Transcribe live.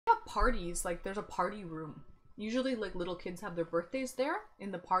parties, like there's a party room. Usually like little kids have their birthdays there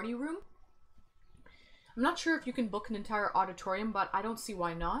in the party room. I'm not sure if you can book an entire auditorium, but I don't see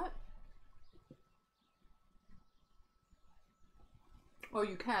why not. Oh,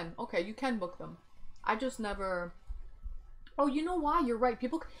 you can. Okay, you can book them. I just never... Oh, you know why? You're right.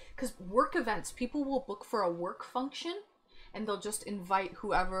 People... Because work events, people will book for a work function and they'll just invite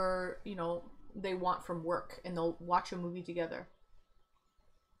whoever, you know, they want from work and they'll watch a movie together.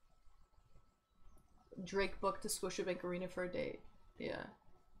 Drake booked the Scotiabank Arena for a date. Yeah.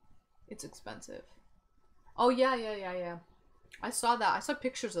 It's expensive. Oh, yeah. I saw that. I saw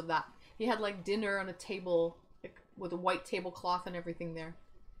pictures of that. He had like dinner on a table, like, with a white tablecloth and everything there.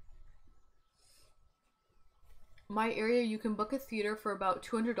 My area, you can book a theater for about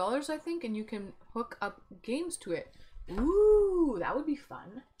 $200, I think, and you can hook up games to it. Ooh, that would be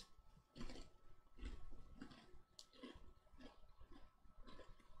fun.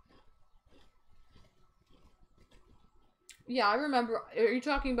 Yeah, I remember. Are you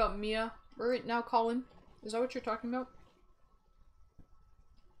talking about Mia right now, Colin? Is that what you're talking about?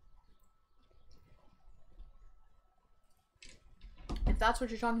 If that's what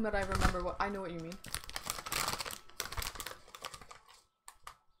you're talking about, I remember what I know what you mean.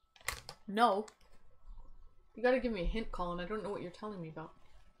 No. You gotta give me a hint, Colin. I don't know what you're telling me about.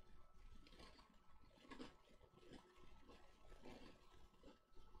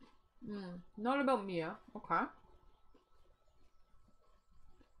 Not about Mia. Okay.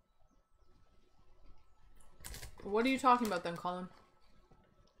 What are you talking about then, Colin?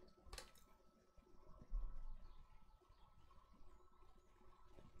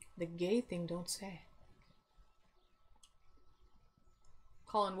 The gay thing, don't say.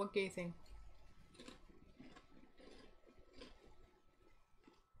 Colin, what gay thing?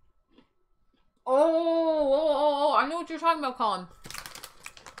 Oh, I know what you're talking about, Colin.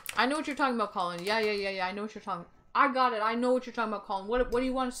 I know what you're talking about, Colin. Yeah. I know what you're talking about. I got it. I know what you're talking about, Colin. What do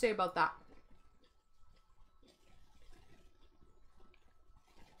you want to say about that?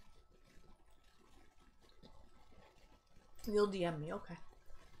 You'll DM me, okay.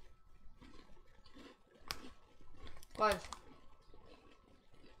 Guys,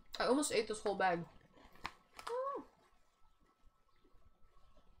 I almost ate this whole bag.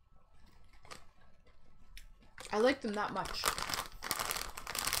 I like them that much.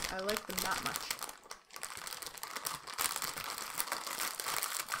 I like them that much.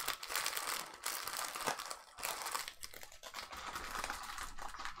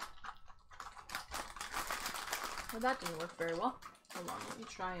 Well, that didn't work very well. Hold on, let me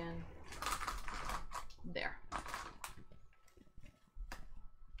try and... There.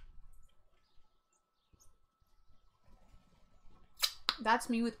 That's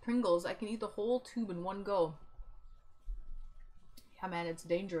me with Pringles. I can eat the whole tube in one go. Yeah, man, it's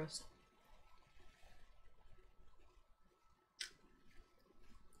dangerous.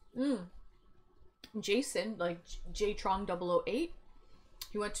 Jason, like JTrong008,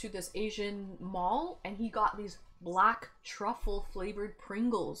 he went to this Asian mall and he got these black truffle flavored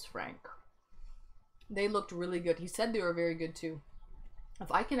Pringles, Frank. They looked really good. He said they were very good too.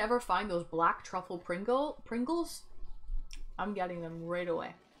 If I can ever find those black truffle Pringles, I'm getting them right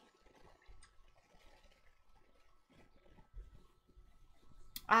away.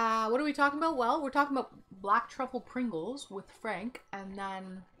 What are we talking about? Well, we're talking about black truffle Pringles with Frank, and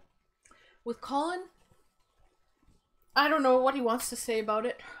then with Colin, I don't know what he wants to say about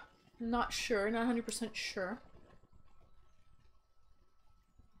it. Not sure, not 100% sure.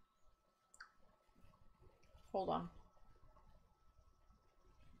 Hold on.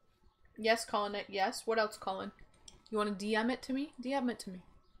 Yes, Colin, yes. What else, Colin? You want to DM it to me? DM it to me.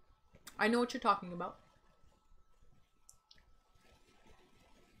 I know what you're talking about.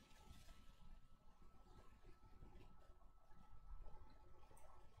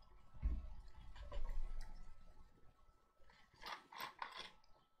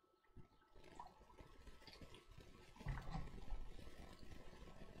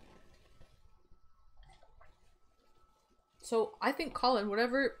 So I think, Colin,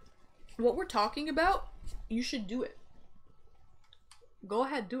 what we're talking about, you should do it. Go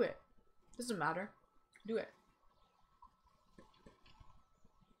ahead, do it. Doesn't matter. Do it.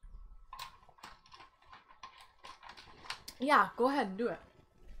 Yeah, go ahead and do it.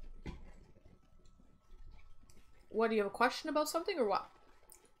 What, do you have a question about something or what?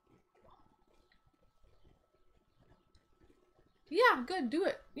 Yeah, good, do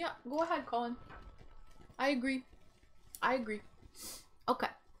it. Yeah, go ahead, Colin. I agree. I agree. Okay.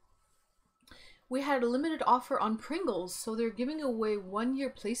 We had a limited offer on Pringles, so they're giving away 1 year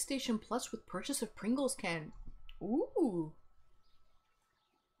PlayStation Plus with purchase of Pringles can. Ooh.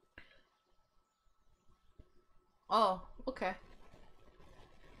 Oh, okay.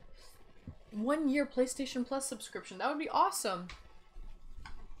 1 year PlayStation Plus subscription. That would be awesome.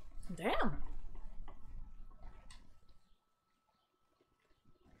 Damn.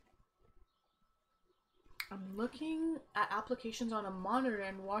 I'm looking at applications on a monitor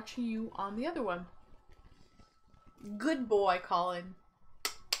and watching you on the other one. Good boy, Colin.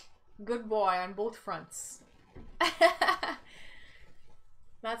 Good boy on both fronts.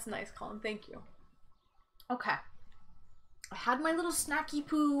 That's nice, Colin. Thank you. Okay. I had my little snacky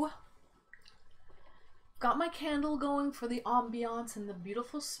poo. Got my candle going for the ambiance and the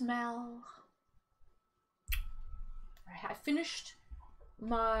beautiful smell. I finished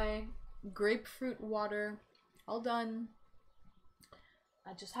my grapefruit water. All done.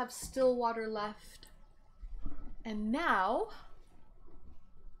 I just have still water left. And now,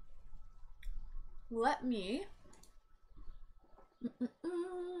 let me...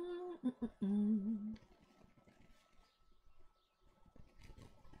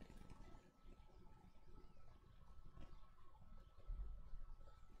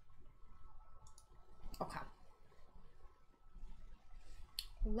 Okay.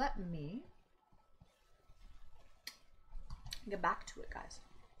 Let me get back to it, guys.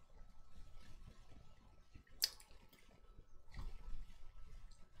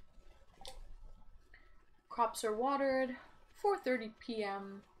 Crops are watered. 4:30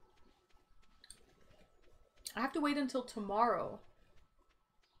 p.m. I have to wait until tomorrow.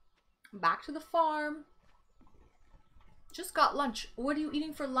 Back to the farm. Just got lunch. What are you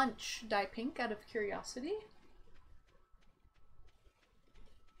eating for lunch, Dye Pink, out of curiosity?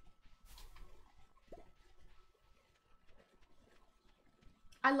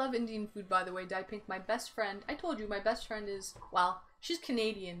 I love Indian food, by the way, Dye Pink. My best friend, I told you, my best friend is, well, she's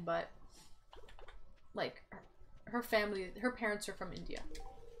Canadian, but like her family, her parents are from India.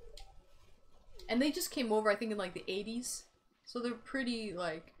 And they just came over, I think, in like the 80s. So they're pretty,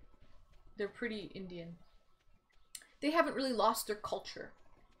 like, they're pretty Indian. They haven't really lost their culture.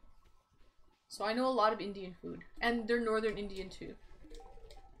 So I know a lot of Indian food. And they're Northern Indian too.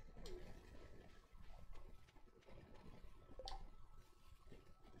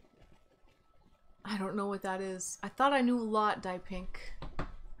 I don't know what that is. I thought I knew a lot, Dye Pink. I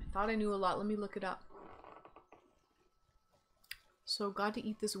thought I knew a lot. Let me look it up. So got to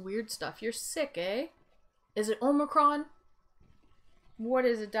eat this weird stuff. You're sick, eh? Is it Omicron? What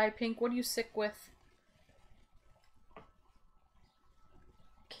is it, Dye Pink? What are you sick with?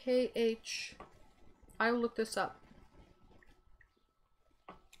 KH. I will look this up.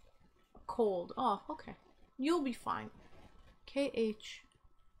 Cold. Oh, okay. You'll be fine. KHICHDI.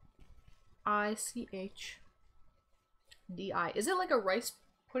 Is it like a rice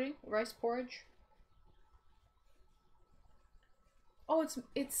pudding? Rice porridge? Oh,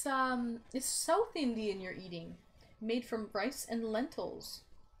 it's South Indian you're eating. Made from rice and lentils.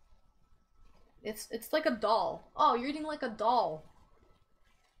 It's like a dal. Oh, you're eating like a dal.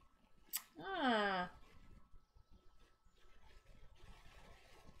 Ah.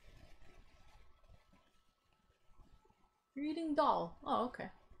 You're eating dal. Oh, okay.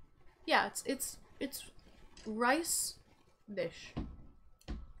 Yeah, it's rice dish.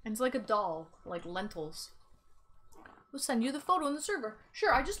 And it's like a dal, like lentils. We'll send you the photo in the server.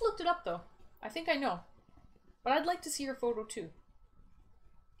 Sure, I just looked it up though. I think I know. But I'd like to see your photo too.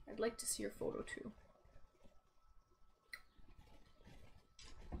 I'd like to see your photo too.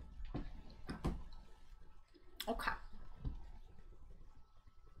 Okay.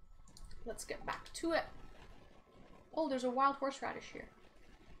 Let's get back to it. Oh, there's a wild horseradish here.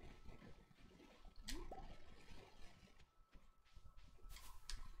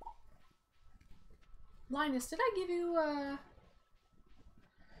 Linus, did I give you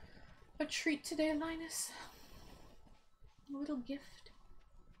a treat today, Linus? A little gift?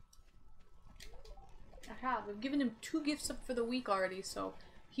 I have. I've given him 2 gifts up for the week already, so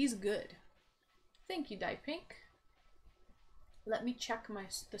he's good. Thank you, Dye Pink. Let me check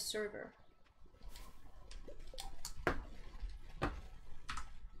the server.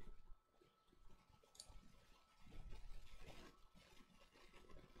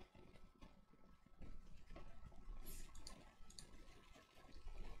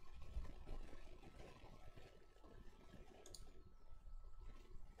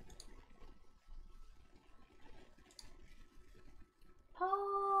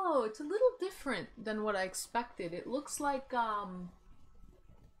 Oh, it's a little different than what I expected. It looks like, well,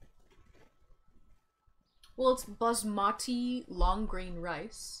 it's basmati long grain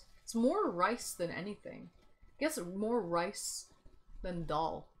rice. It's more rice than anything. I guess more rice than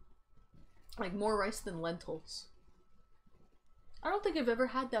dal. Like more rice than lentils. I don't think I've ever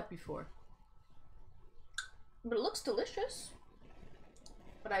had that before. But it looks delicious.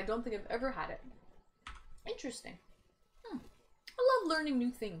 But I don't think I've ever had it. Interesting. I love learning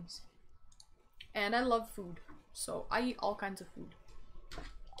new things. And I love food. So I eat all kinds of food.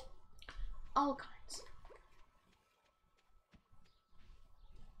 All kinds.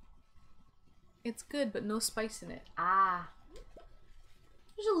 It's good, but no spice in it. Ah.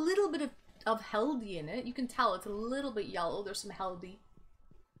 There's a little bit of healthy in it. You can tell it's a little bit yellow. There's some healthy.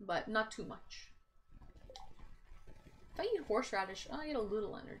 But not too much. If I eat horseradish, I get a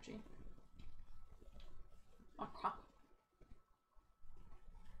little energy. Okay.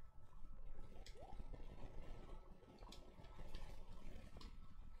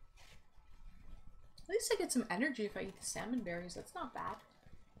 At least I get some energy if I eat the salmon berries. That's not bad.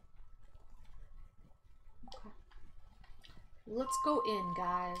 Okay. Let's go in,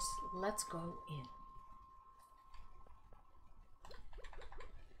 guys. Let's go in.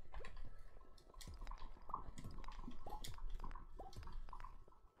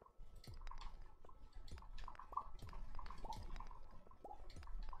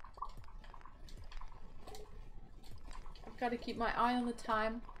 I've got to keep my eye on the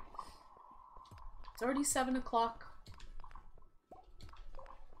time. It's already 7 o'clock.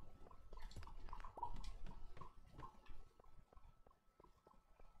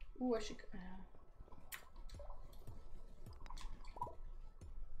 Ooh, I should...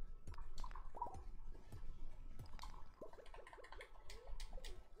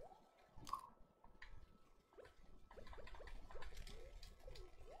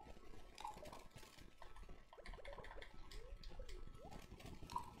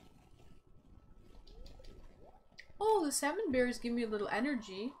 Oh, the salmon berries give me a little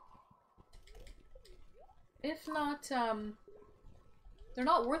energy. If not, they're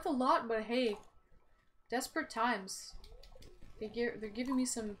not worth a lot, but hey, desperate times. They're giving me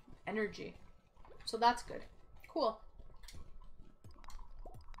some energy. So that's good. Cool.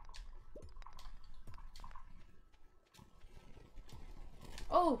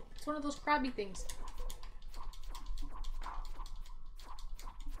 Oh, it's one of those crabby things.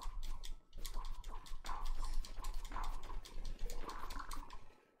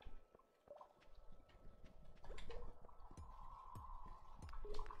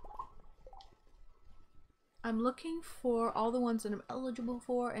 I'm looking for all the ones that I'm eligible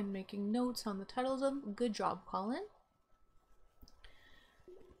for and making notes on the titles of them. Good job, Colin.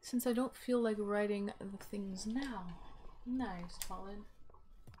 Since I don't feel like writing the things now. Nice, Colin.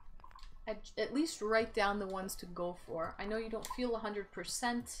 At least write down the ones to go for. I know you don't feel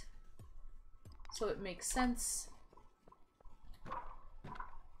 100%, so it makes sense.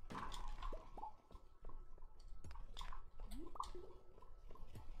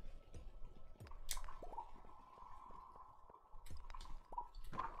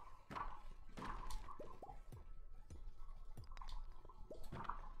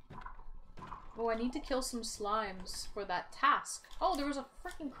 Oh, I need to kill some slimes for that task. Oh, there was a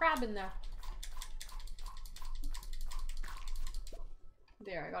freaking crab in there.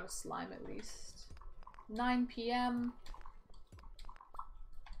 There, I got a slime at least. 9 p.m.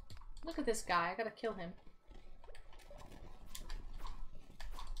 Look at this guy. I gotta kill him.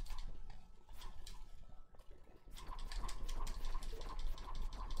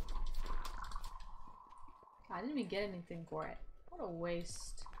 I didn't even get anything for it. What a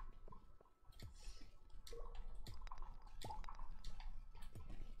waste.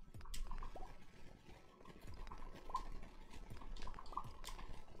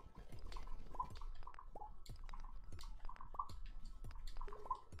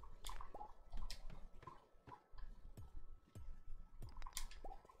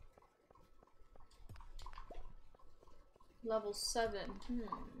 Level 7. Can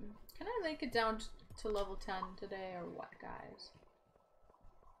I make it down to level 10 today or what, guys?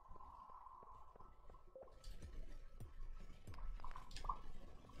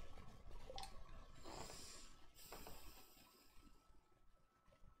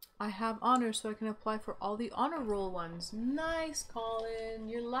 I have honor, so I can apply for all the honor roll ones. Nice, Colin.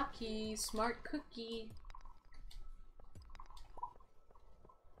 You're lucky. Smart cookie.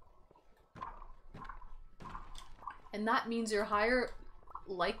 And that means you're higher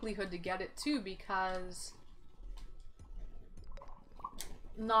likelihood to get it too, because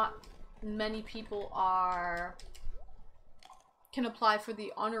not many people can apply for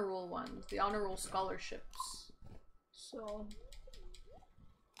the honor roll ones, the honor roll scholarships. So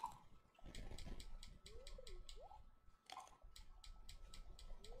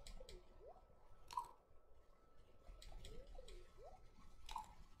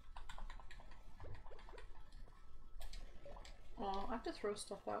oh, I have to throw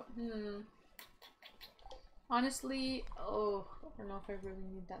stuff out. Honestly, oh, I don't know if I really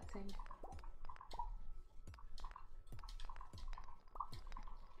need that thing.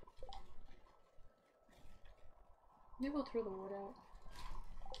 Maybe we'll throw the wood out.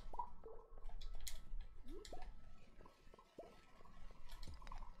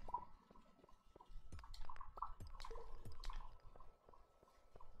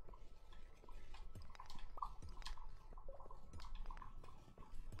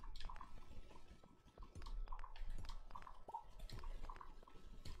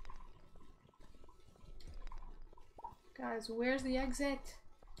 Guys, where's the exit?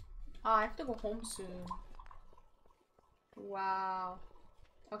 Ah, I have to go home soon. Wow.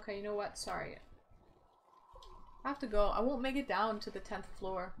 Okay, you know what? Sorry. I have to go. I won't make it down to the 10th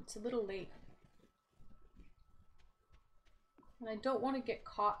floor. It's a little late. And I don't want to get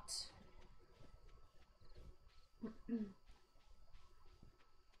caught.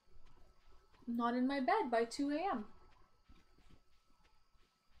 Not in my bed by 2 a.m.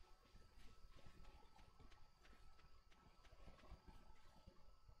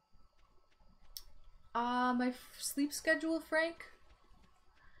 My sleep schedule, Frank?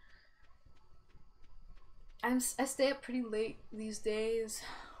 I stay up pretty late these days.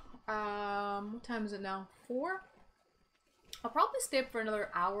 What time is it now? 4? I'll probably stay up for another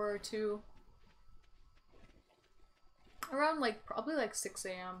hour or two. Around like, probably like 6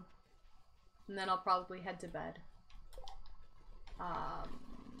 a.m. And then I'll probably head to bed.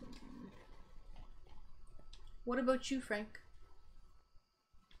 What about you, Frank?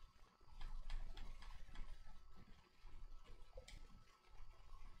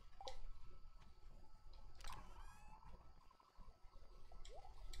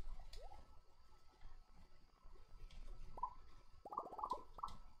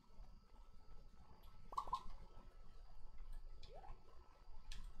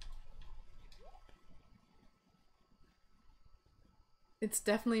 It's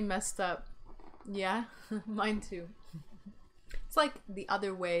definitely messed up. Yeah, mine too. It's like the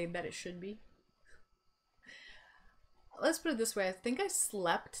other way that it should be. Let's put it this way. I think I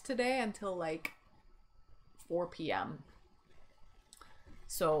slept today until like 4 p.m.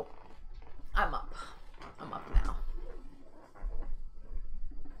 So I'm up. I'm up now.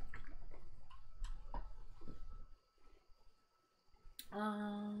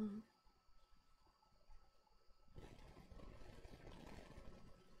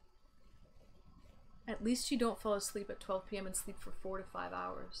 At least you don't fall asleep at 12 p.m. and sleep for 4 to 5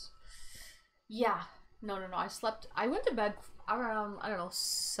 hours. Yeah. No. I went to bed around, I don't know,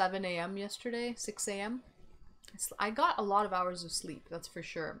 7 a.m. yesterday, 6 a.m. I got a lot of hours of sleep, that's for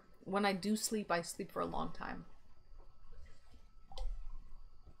sure. When I do sleep, I sleep for a long time.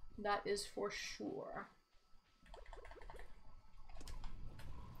 That is for sure.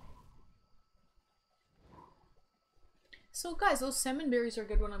 So guys, those salmon berries are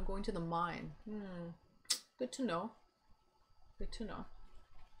good when I'm going to the mine. Good to know. Good to know.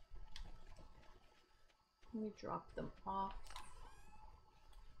 Let me drop them off.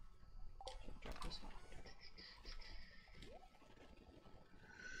 Drop this off.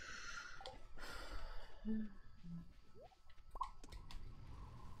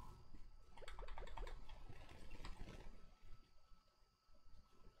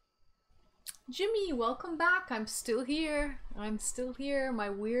 Jimmy, welcome back. I'm still here. I'm still here. My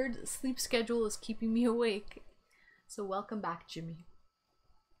weird sleep schedule is keeping me awake. So welcome back, Jimmy.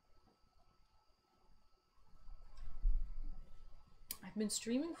 I've been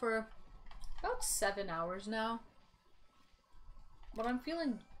streaming for about 7 hours now. But I'm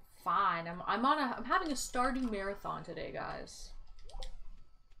feeling fine. I'm having a Stardew marathon today, guys.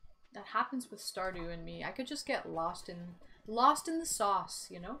 That happens with Stardew and me. I could just get lost in the sauce,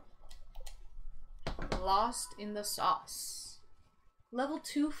 you know? Lost in the sauce. Level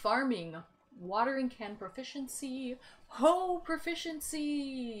 2 farming. Watering can proficiency. Ho,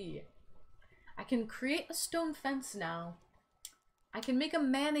 proficiency! I can create a stone fence now. I can make a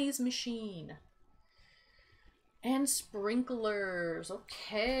mayonnaise machine. And sprinklers.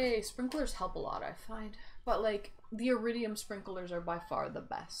 Okay, sprinklers help a lot, I find. But like, the iridium sprinklers are by far the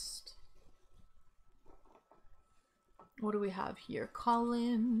best. What do we have here?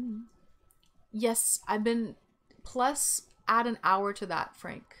 Colin. Yes, I've been, plus add an hour to that,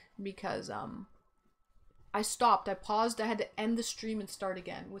 Frank, because I stopped, I paused, I had to end the stream and start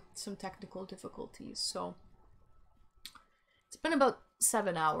again with some technical difficulties. So it's been about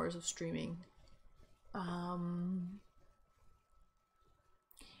 7 hours of streaming.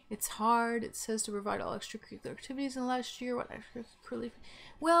 It's hard. It says to provide all extracurricular activities in the last year. What extracurricular?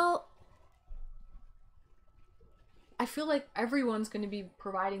 Well, I feel like everyone's going to be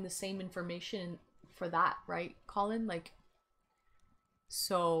providing the same information for that, right, Colin? Like,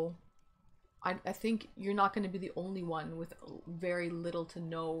 so I think you're not going to be the only one with very little to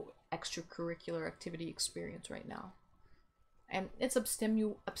no extracurricular activity experience right now. And it's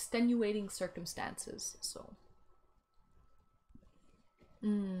extenuating circumstances, so.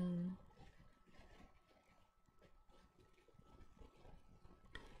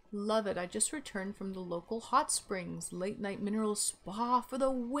 Love it. I just returned from the local hot springs. Late night mineral spa for the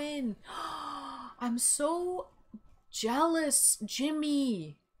win. I'm so jealous,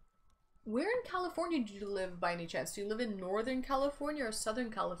 Jimmy. Where in California do you live by any chance? Do you live in Northern California or Southern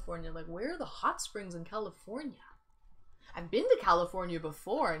California? Like, where are the hot springs in California? I've been to California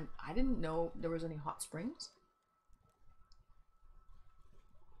before and I didn't know there was any hot springs.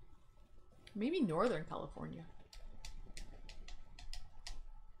 Maybe Northern California.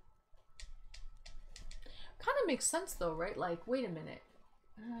 Kind of makes sense though, right? Like, wait a minute.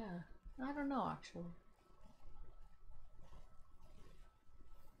 I don't know actually.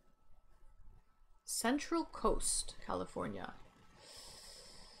 Central Coast, California.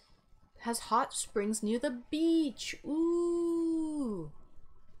 Has hot springs near the beach. Ooh.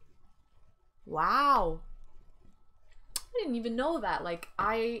 Wow. I didn't even know that. Like,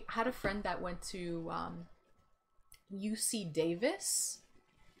 I had a friend that went to UC Davis.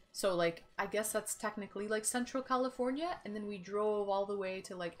 So, like, I guess that's technically, like, Central California. And then we drove all the way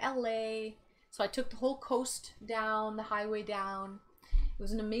to, like, LA. So I took the whole coast down, the highway down. It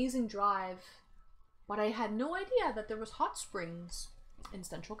was an amazing drive. But I had no idea that there was hot springs in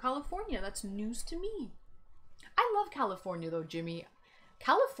Central California. That's news to me. I love California, though, Jimmy.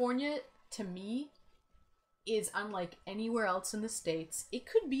 California, to me, is unlike anywhere else in the States. It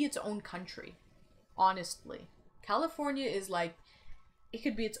could be its own country, honestly. California is like, it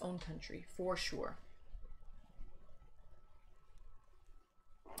could be its own country, for sure.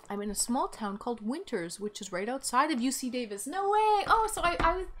 I'm in a small town called Winters, which is right outside of UC Davis. No way! Oh, so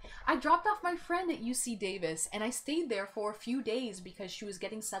I dropped off my friend at UC Davis, and I stayed there for a few days because she was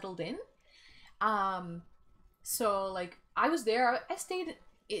getting settled in. So, like, I was there. I stayed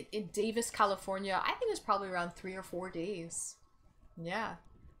in Davis, California. I think it was probably around 3 or 4 days. Yeah.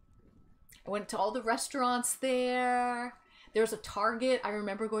 I went to all the restaurants there. There was a Target. I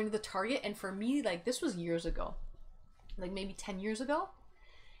remember going to the Target, and for me, like, this was years ago. Like, maybe 10 years ago.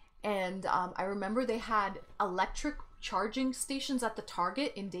 And I remember they had electric charging stations at the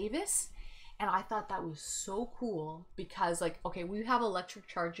Target in Davis. And I thought that was so cool because, like, okay, we have electric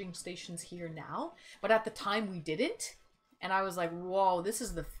charging stations here now, but at the time we didn't. And I was like, whoa, this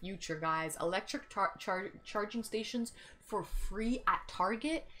is the future, guys. Electric charging stations for free at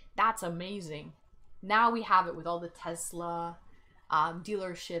Target. That's amazing. Now we have it with all the Tesla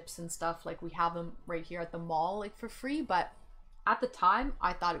dealerships and stuff. Like, we have them right here at the mall, like, for free. But at the time,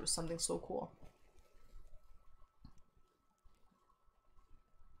 I thought it was something so cool.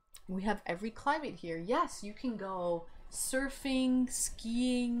 We have every climate here. Yes, you can go surfing,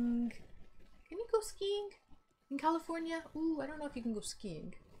 skiing. Can you go skiing in California? Ooh, I don't know if you can go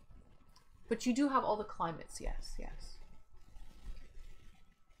skiing. But you do have all the climates, yes, yes.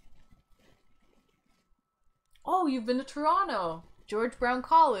 Oh, you've been to Toronto. George Brown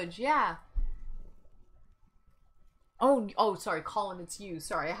College, yeah. Oh, sorry, Colin, it's you.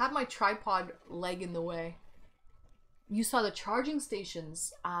 Sorry, I had my tripod leg in the way. You saw the charging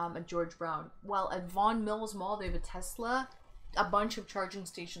stations at George Brown. Well, at Vaughan Mills Mall, they have a Tesla, a bunch of charging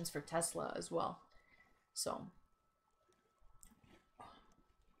stations for Tesla as well. So,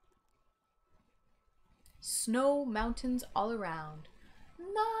 snow, mountains all around.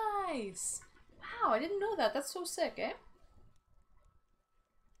 Nice. Wow, I didn't know that. That's so sick, eh?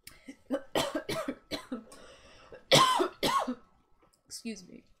 Excuse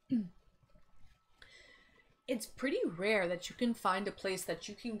me. It's pretty rare that you can find a place that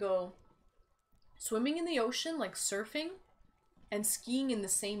you can go swimming in the ocean, like surfing, and skiing in the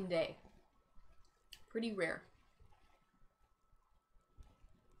same day. Pretty rare.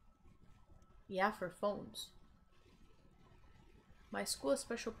 Yeah, for phones. My school has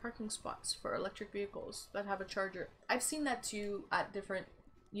special parking spots for electric vehicles that have a charger. I've seen that too at different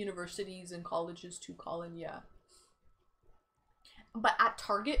universities and colleges too, Colin, yeah. But at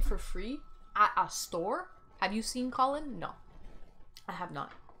Target for free? At a store? Have you seen, Colin? No. I have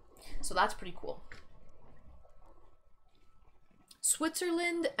not. So that's pretty cool.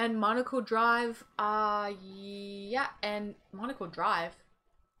 Switzerland and Monaco Drive. Yeah, and Monaco Drive.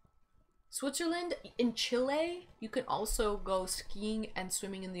 Switzerland, in Chile, you can also go skiing and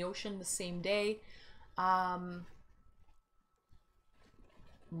swimming in the ocean the same day.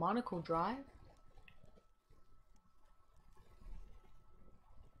 Monaco Drive?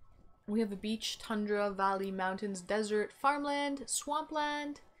 We have a beach, tundra, valley, mountains, desert, farmland,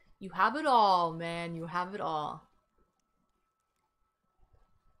 swampland. You have it all, man. You have it all.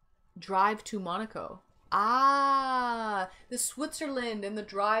 Drive to Monaco. Ah, the Switzerland and the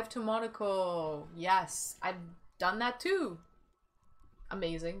drive to Monaco. Yes, I've done that too.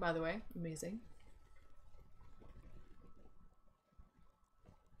 Amazing, by the way. Amazing.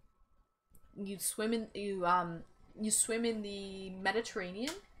 You swim in the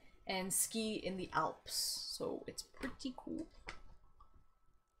Mediterranean and ski in the Alps. So it's pretty cool.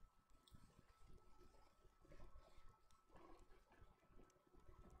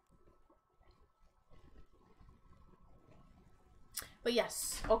 But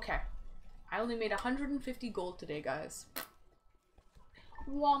yes, okay. I only made 150 gold today, guys.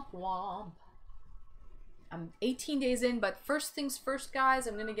 Womp womp. I'm 18 days in, but first things first, guys.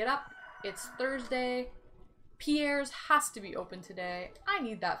 I'm gonna get up. It's Thursday. Pierre's has to be open today. I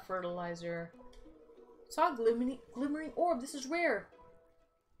need that fertilizer. Saw a glimmering orb. This is rare.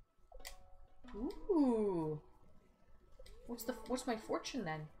 Ooh. What's my fortune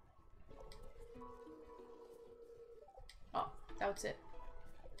then? Oh, that's it.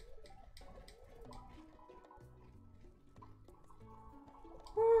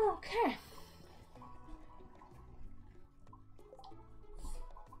 Okay.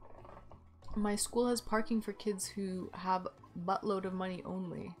 My school has parking for kids who have buttload of money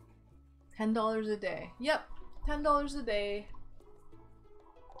only. $10 a day. Yep, $10 a day.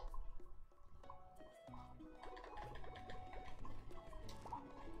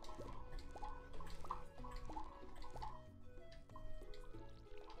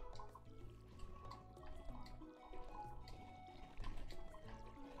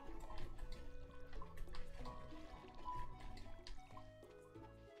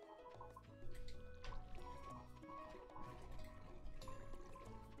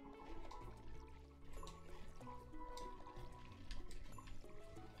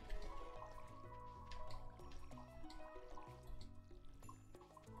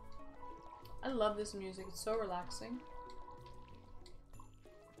 I love this music. It's so relaxing.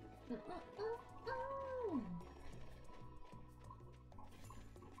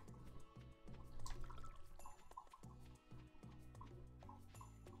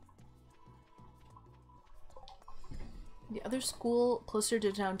 The other school closer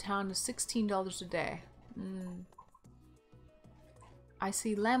to downtown is $16 a day. I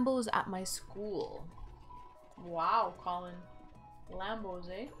see Lambos at my school. Wow, Colin. Lambos,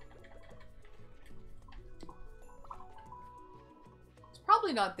 eh?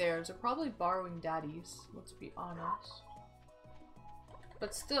 Probably not theirs. They're probably borrowing daddy's, let's be honest.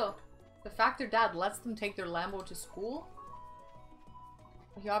 But still, the fact their dad lets them take their Lambo to school,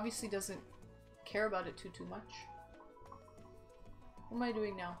 he obviously doesn't care about it too much. What am I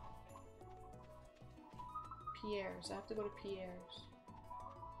doing now? Pierre's. I have to go to Pierre's.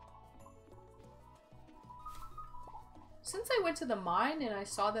 Since I went to the mine and I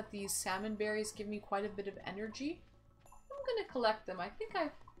saw that these salmon berries give me quite a bit of energy, I'm gonna collect them. I think I've...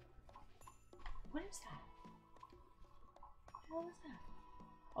 What is that? What the hell is that?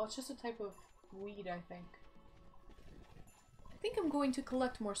 Oh, it's just a type of weed, I think. I think I'm going to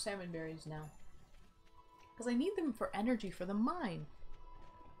collect more salmon berries now. Because I need them for energy for the mine.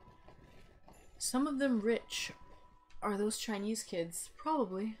 Some of them rich. Are those Chinese kids?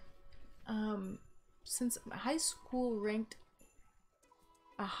 Probably. Since high school ranked...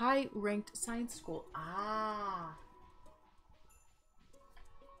 A high-ranked science school. Ah...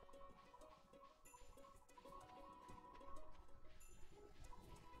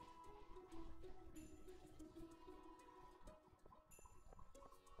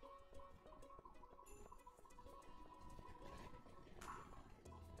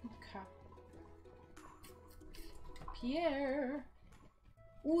 Pierre.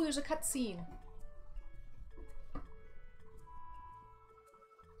 Ooh, there's a cutscene.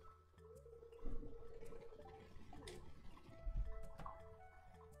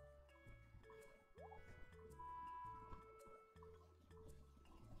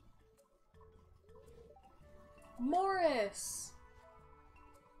 Morris.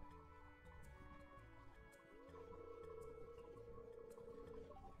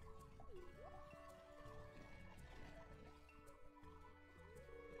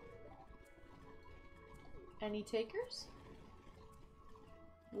 Any takers?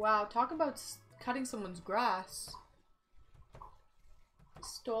 Wow, talk about cutting someone's grass.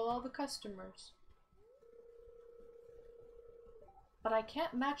 Stole all the customers. But I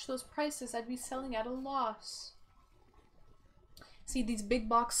can't match those prices. I'd be selling at a loss. See, these big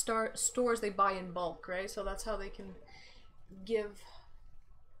box stores, they buy in bulk, right? So that's how they can give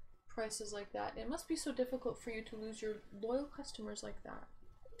prices like that. It must be so difficult for you to lose your loyal customers like that.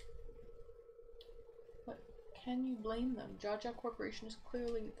 But can you blame them? Jaja Corporation is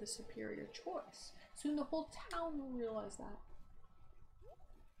clearly the superior choice. Soon the whole town will realize that.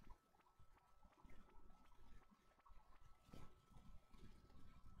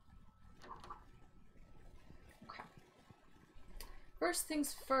 Okay. First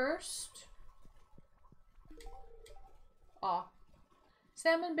things first. Aw.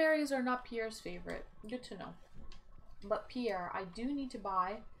 Salmon berries are not Pierre's favorite. Good to know. But Pierre, I do need to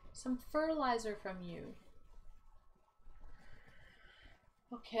buy some fertilizer from you.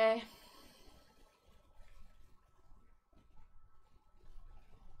 Okay.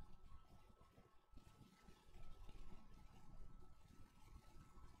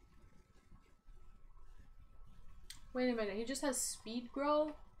 Wait a minute, he just has speed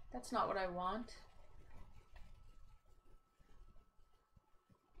grow? That's not what I want.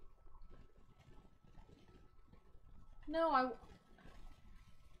 No,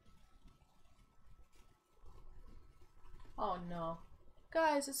 oh no.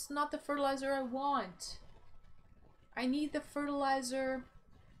 Guys, it's not the fertilizer I want. I need the fertilizer.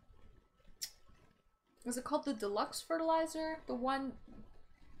 Is it called the deluxe fertilizer? The one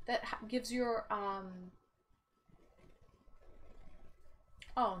that gives your, oh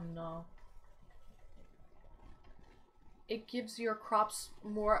no. It gives your crops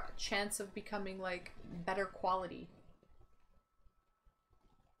more chance of becoming, like, better quality.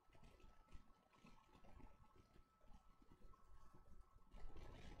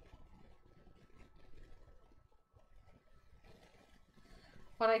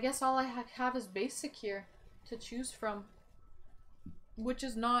 But I guess all I have is basic here to choose from. Which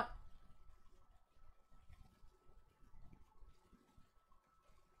is not...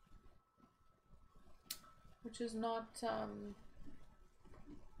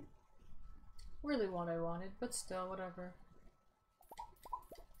 really what I wanted, but still, whatever.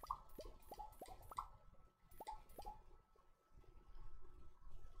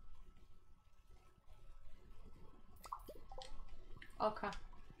 Okay.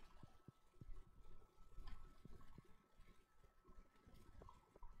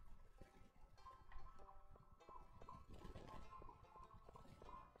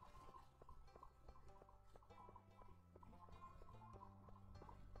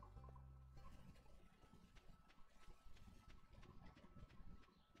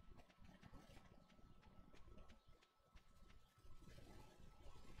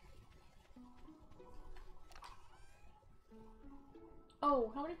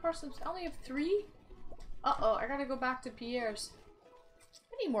 Oh, how many parsnips? I only have 3? Uh-oh, I gotta go back to Pierre's.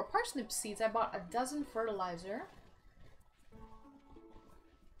 I need more parsnip seeds. I bought a dozen fertilizer.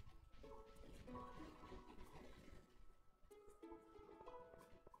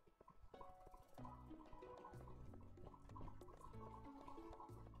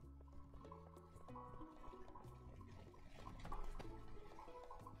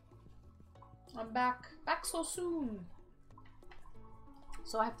 I'm back. Back so soon.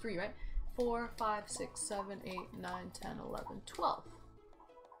 So I have 3, right? 4, 5, 6, 7, 8, 9, 10, 11, 12.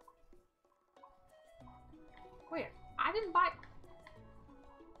 Wait, I didn't buy...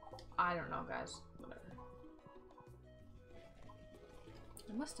 I don't know, guys. Whatever.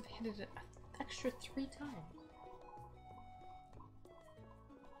 I must have hit it an extra 3 times.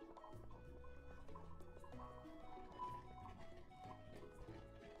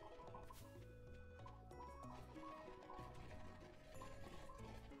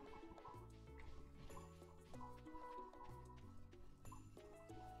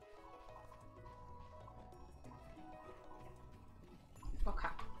 Okay.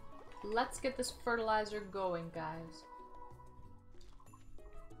 Let's get this fertilizer going, guys.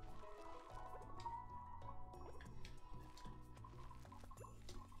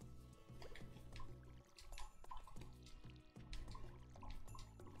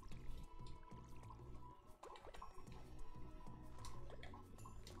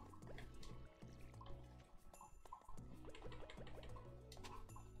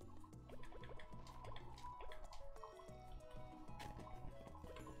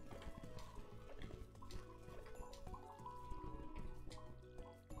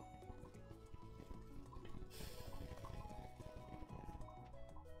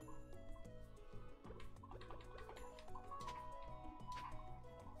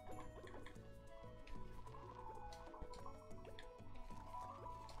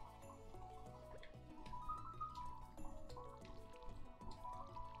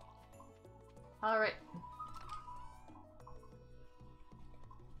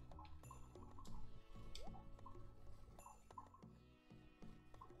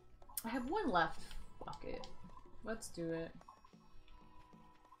 I have one left. Fuck it. Let's do it.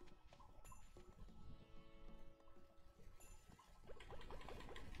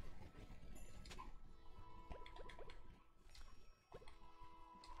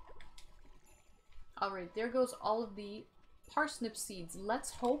 Alright, there goes all of the parsnip seeds.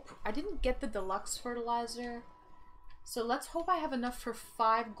 Let's hope. I didn't get the deluxe fertilizer. So let's hope I have enough for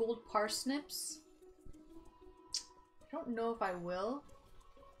 5 gold parsnips. I don't know if I will.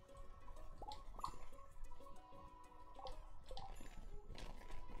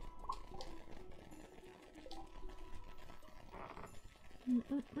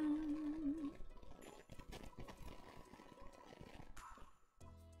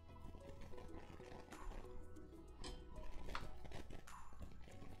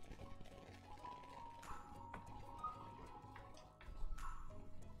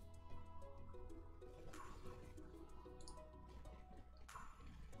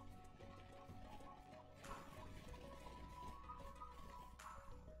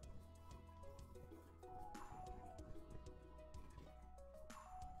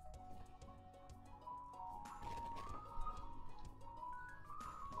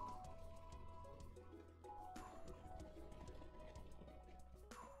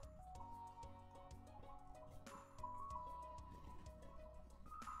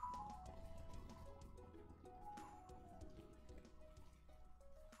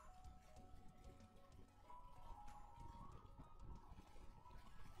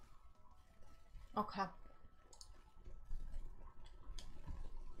 Okay.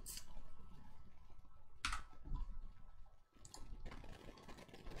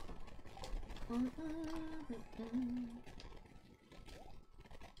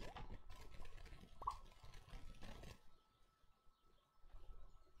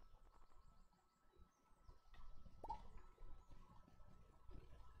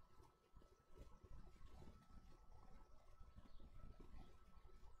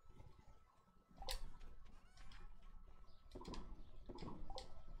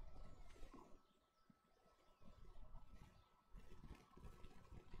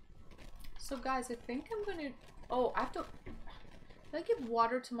 So guys, I think I'm gonna... Oh, I have to... Did I give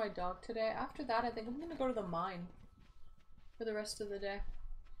water to my dog today? After that, I think I'm gonna go to the mine for the rest of the day.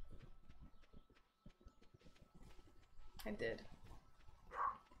 I did.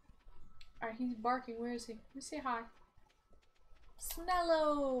 Alright, he's barking. Where is he? Let me say hi.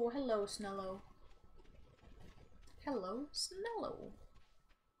 Snello! Hello, Snello. Hello, Snello.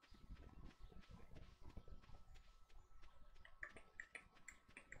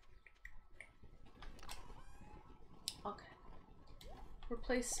 Okay.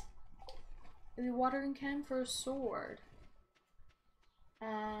 Replace the watering can for a sword.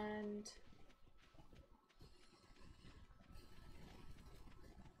 And...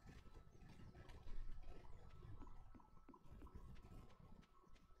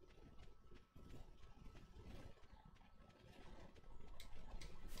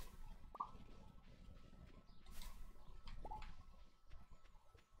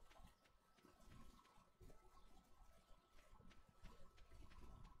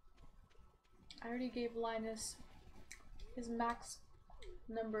 I already gave Linus his max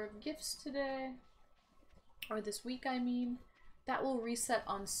number of gifts today, or this week I mean. That will reset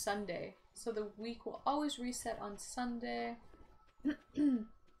on Sunday, so the week will always reset on Sunday. Starting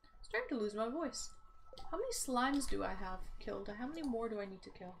to lose my voice. How many slimes do I have killed? How many more do I need to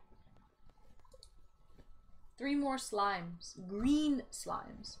kill? 3 more slimes. Green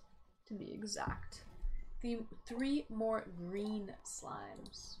slimes, to be exact. 3 more green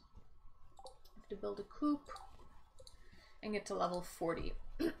slimes. To build a coop and get to level 40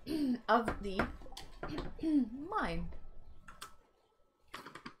 of the mine.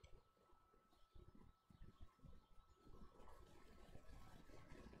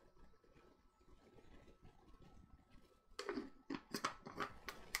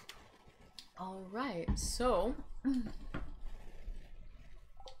 All right, so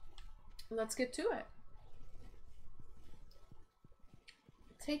let's get to it.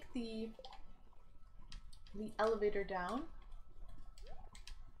 Take the elevator down.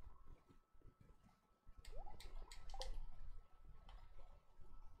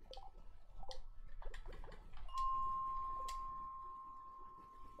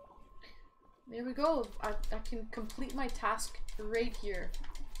 There we go. I can complete my task right here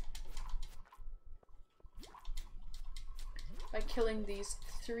by killing these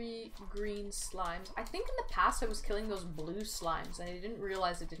 3 green slimes. I think in the past I was killing those blue slimes and I didn't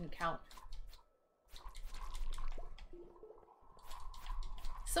realize it didn't count.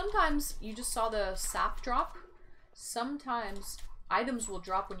 Sometimes you just saw the sap drop. Sometimes items will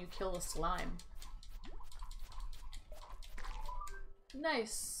drop when you kill a slime.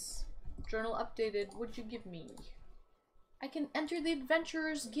 Nice. Journal updated. What'd you give me? I can enter the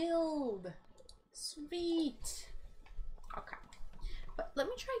Adventurers Guild. Sweet. Okay. But let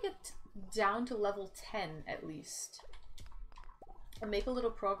me try to get down to level 10 at least. And make a little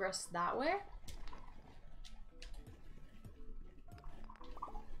progress that way.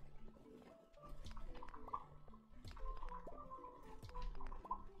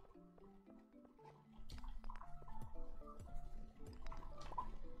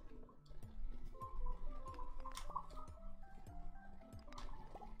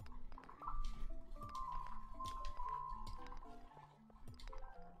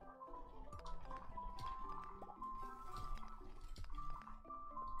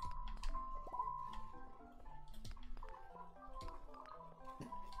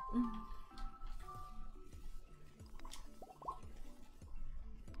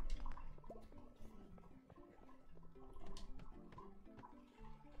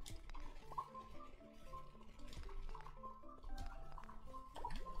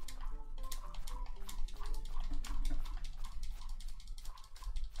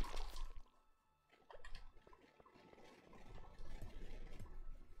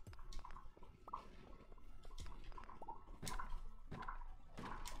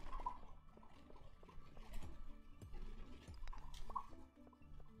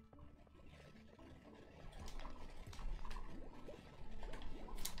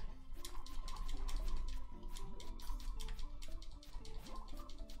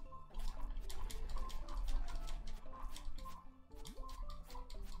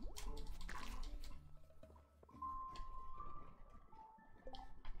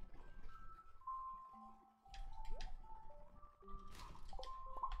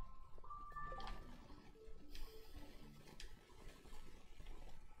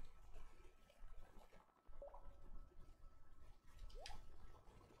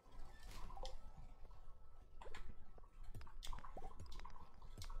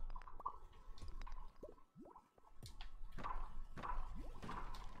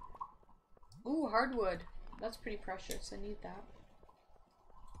 Ooh, hardwood. That's pretty precious. I need that.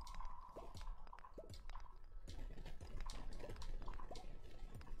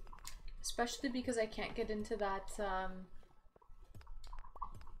 Especially because I can't get into that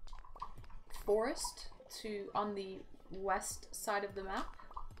forest on the west side of the map.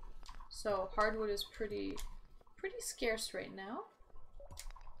 So hardwood is pretty scarce right now.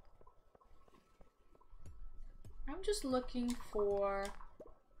 I'm just looking for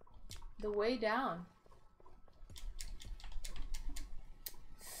the way down.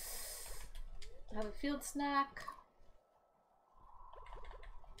 Have a field snack.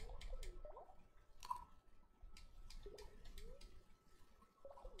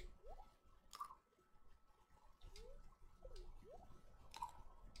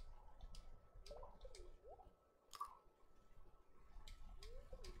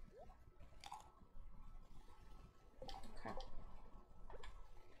 Okay.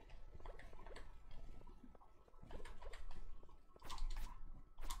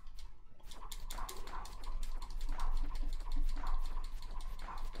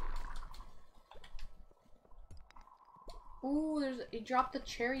 Ooh, he dropped the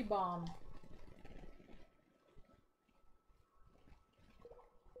cherry bomb.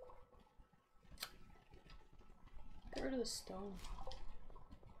 Get rid of the stone.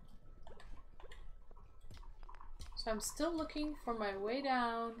 So I'm still looking for my way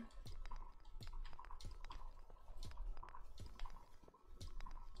down.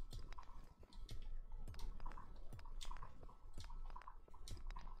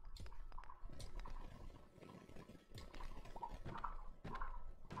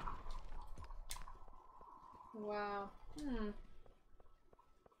 Wow.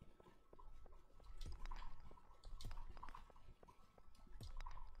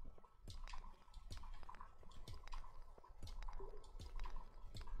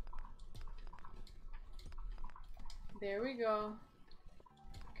 There we go.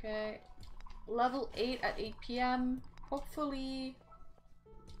 Okay. Level 8 at 8 p.m. Hopefully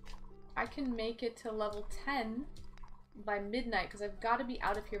I can make it to level 10 by midnight, because I've got to be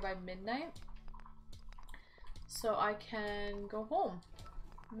out of here by midnight. So I can go home.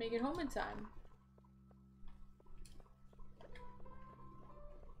 Make it home in time.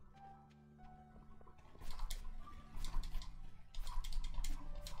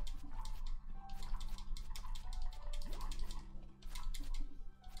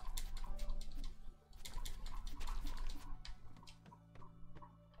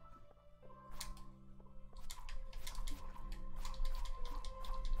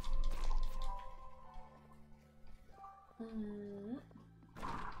 Mm.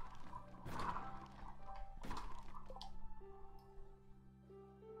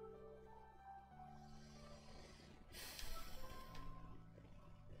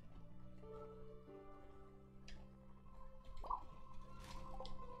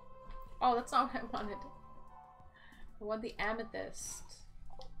 Oh, that's not what I wanted. I want the amethyst.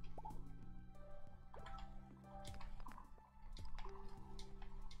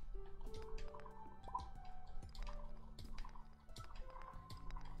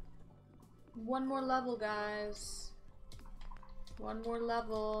 One more level, guys. One more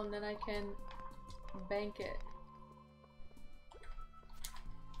level, and then I can bank it.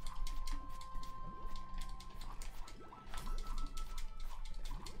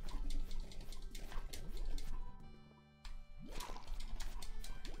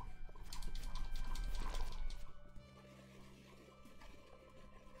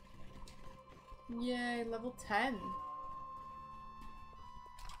 Yay, level 10.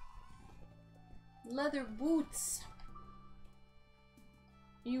 Leather boots.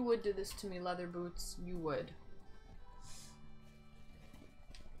 You would do this to me, leather boots. You would.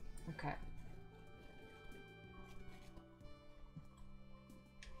 Okay.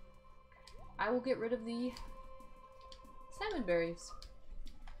 I will get rid of the salmon berries.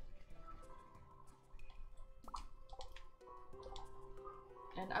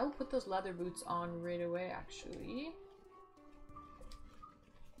 And I will put those leather boots on right away, actually.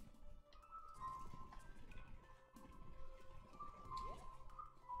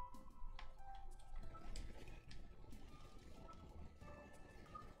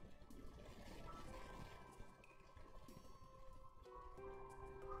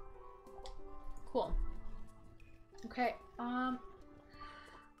 Cool. Okay, oh,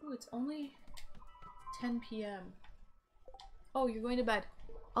 it's only 10 p.m. Oh, you're going to bed.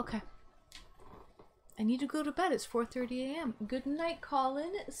 Okay. I need to go to bed. It's 4:30 a.m. Good night,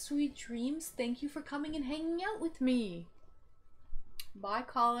 Colin. Sweet dreams. Thank you for coming and hanging out with me. Bye,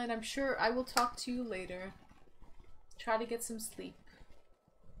 Colin. I'm sure I will talk to you later. Try to get some sleep.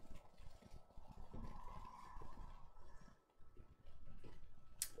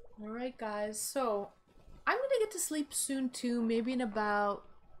 Alright, guys. So, I'm gonna get to sleep soon, too. Maybe in about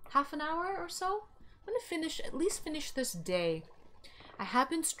half an hour or so. I'm gonna at least finish this day. I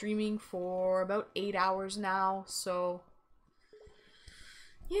have been streaming for about 8 hours now, so,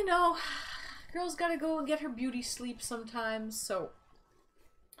 you know, girl's gotta go and get her beauty sleep sometimes, so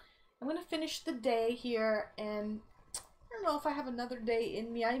I'm gonna finish the day here, and I don't know if I have another day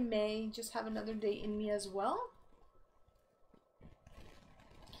in me. I may just have another day in me as well.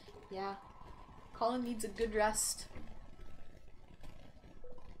 Yeah, Colin needs a good rest.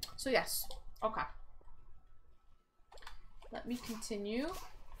 So yes, okay. Let me continue.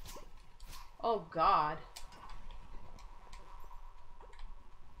 Oh god.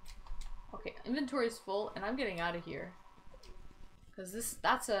 Okay, inventory is full and I'm getting out of here. Because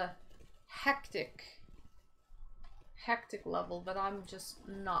that's a hectic level that I'm just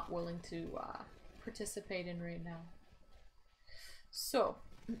not willing to participate in right now. So,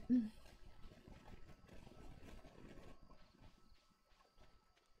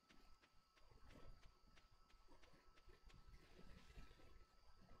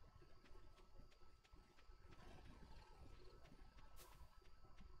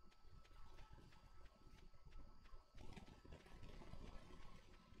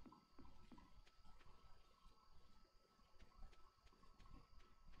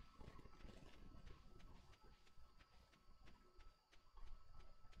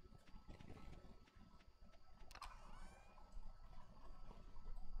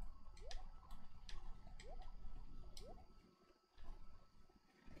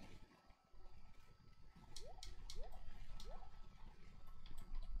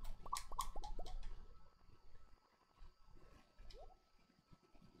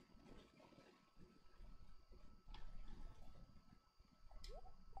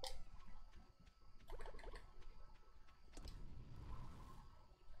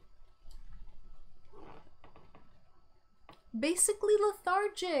 Basically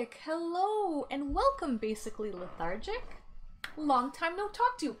Lethargic, hello and welcome, Basically Lethargic. Long time no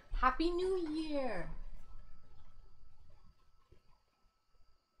talk to. Happy New Year.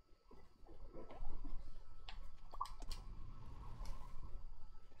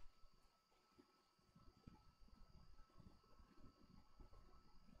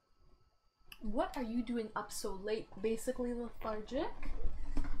 What are you doing up so late, Basically Lethargic?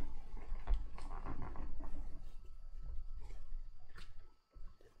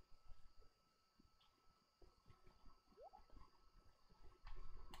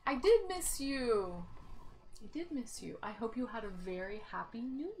 I did miss you. I did miss you. I hope you had a very happy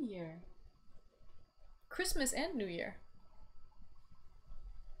New Year. Christmas and New Year.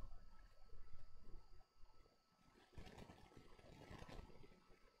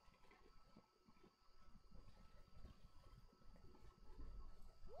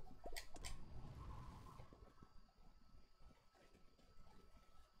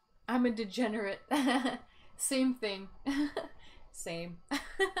 I'm a degenerate. Same thing. Same.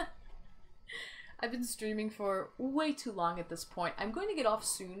 I've been streaming for way too long at this point. I'm going to get off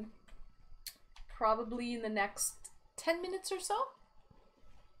soon. Probably in the next 10 minutes or so.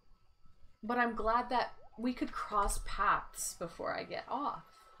 But I'm glad that we could cross paths before I get off.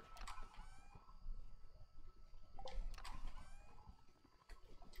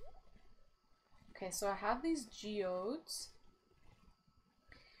 Okay, so I have these geodes.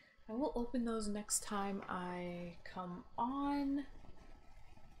 I will open those next time I come on.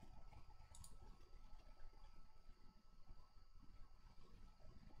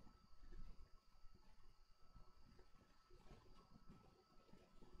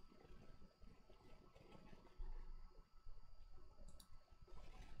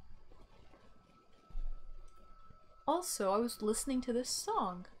 Also, I was listening to this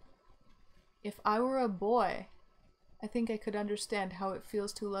song. If I were a boy, I think I could understand how it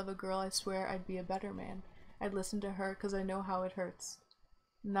feels to love a girl. I swear I'd be a better man. I'd listen to her because I know how it hurts.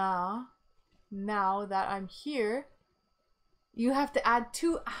 Nah, now that I'm here, you have to add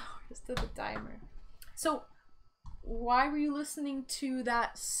 2 hours to the timer. So, why were you listening to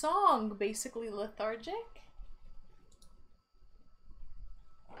that song, basically lethargic?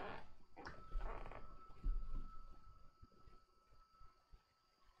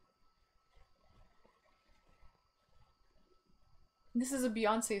 This is a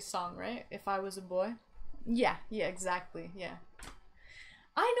Beyonce song, right? If I Was a Boy? Yeah, exactly, yeah.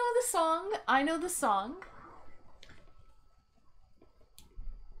 I know the song, I know the song.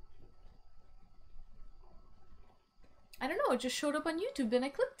 I don't know, it just showed up on YouTube and I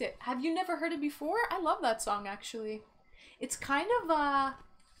clicked it. Have you never heard it before? I love that song, actually. It's kind of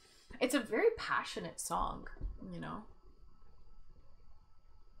it's a very passionate song, you know?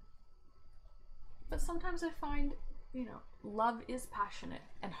 But sometimes I find, you know, love is passionate,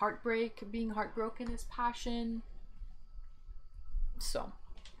 and heartbreak, being heartbroken is passion. So,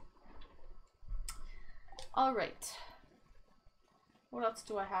 all right. What else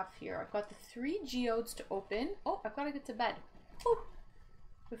do I have here? I've got the 3 geodes to open. Oh, I've got to get to bed. Oh,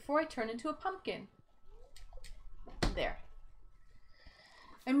 before I turn into a pumpkin. There.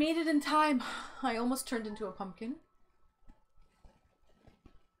 I made it in time. I almost turned into a pumpkin.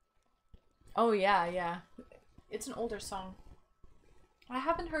 Oh yeah. It's an older song. I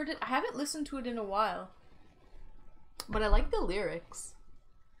haven't heard it. I haven't listened to it in a while. But I like the lyrics.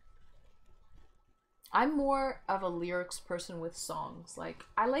 I'm more of a lyrics person with songs. Like,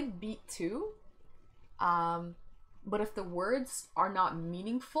 I like beat too. But if the words are not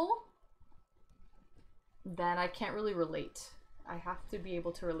meaningful, then I can't really relate. I have to be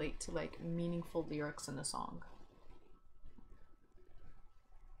able to relate to like meaningful lyrics in a song.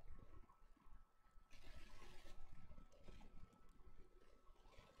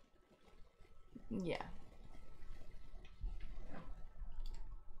 Yeah.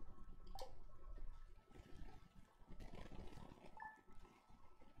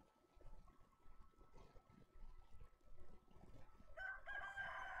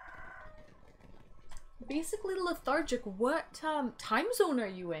 Basically lethargic. What time zone are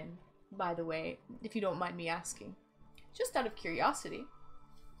you in, by the way, if you don't mind me asking? Just out of curiosity.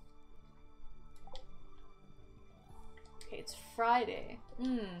 Okay, it's Friday.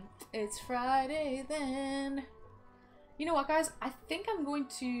 It's Friday then. You know what, guys? I think I'm going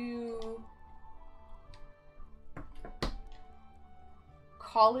to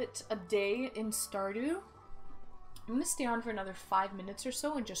call it a day in Stardew. I'm gonna stay on for another 5 minutes or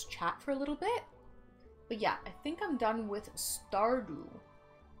so and just chat for a little bit. But yeah, I think I'm done with Stardew.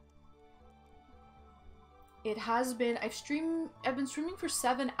 It has been, I've been streaming for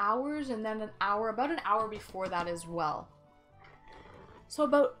 7 hours and then about an hour before that as well. So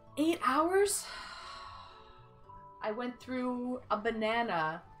about 8 hours. I went through a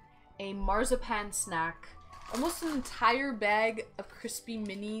banana, a marzipan snack, almost an entire bag of crispy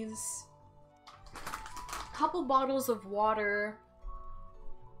minis, a couple bottles of water.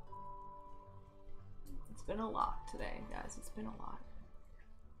 It's been a lot today, guys. It's been a lot.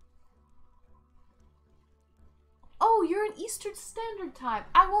 Oh, you're in Eastern Standard Time.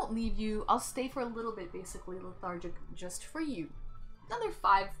 I won't leave you. I'll stay for a little bit, basically lethargic, just for you. Another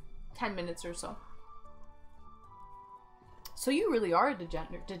 5-10 minutes or so. So you really are a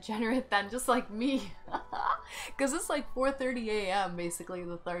degenerate then, just like me. Because it's like 4:30 a.m. basically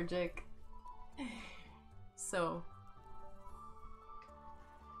lethargic. So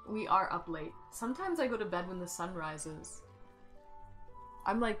we are up late. Sometimes I go to bed when the sun rises.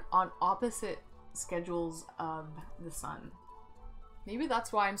 I'm like on opposite schedules of the sun. Maybe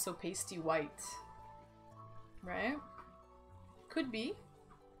that's why I'm so pasty white. Right? Could be.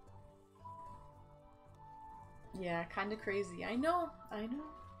 Yeah, kind of crazy. I know.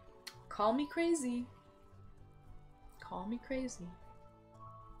 Call me crazy. Call me crazy.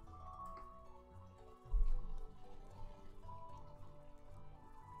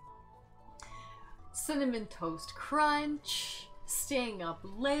 Cinnamon Toast Crunch, staying up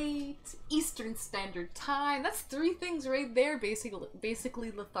late, Eastern Standard Time. That's 3 things right there,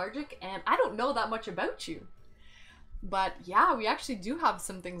 basically lethargic, and I don't know that much about you. But yeah, we actually do have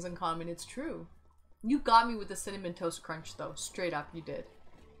some things in common, it's true. You got me with the Cinnamon Toast Crunch though, straight up you did.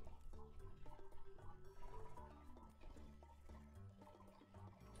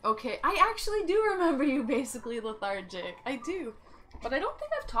 Okay, I actually do remember you basically lethargic. I do. But I don't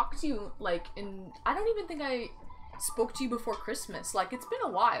think I've talked to you, like, I don't even think I spoke to you before Christmas. Like, it's been a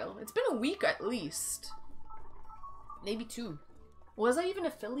while. It's been a week at least. Maybe 2. Was I even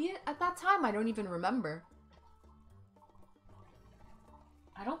affiliate at that time? I don't even remember.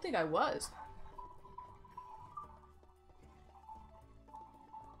 I don't think I was.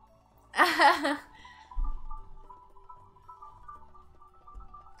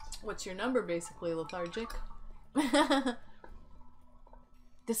 What's your number, basically, lethargic?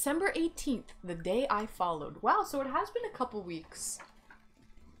 December 18th, the day I followed. Wow, so it has been a couple weeks.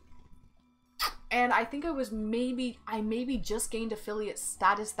 And I think I maybe just gained affiliate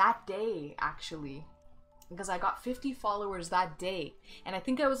status that day, actually. Because I got 50 followers that day. And I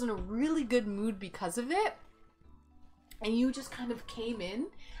think I was in a really good mood because of it. And you just kind of came in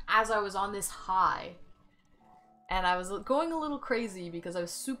as I was on this high. And I was going a little crazy because I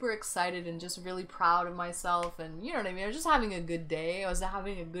was super excited and just really proud of myself. And you know what I mean? I was just having a good day. I was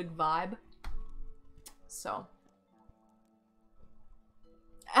having a good vibe. So.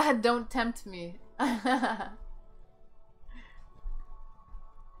 Don't tempt me. Are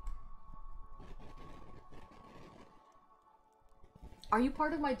you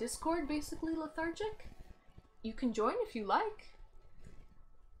part of my Discord, basically, lethargic? You can join if you like.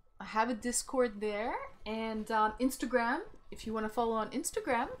 I have a Discord there, and Instagram, if you want to follow on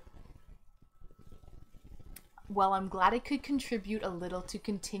Instagram. Well, I'm glad I could contribute a little to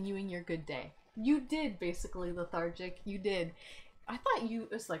continuing your good day. You did, basically, lethargic. You did. I thought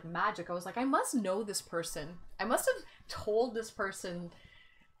it was like magic. I was like, I must know this person. I must have told this person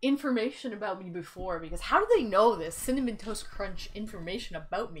information about me before, because how do they know this Cinnamon Toast Crunch information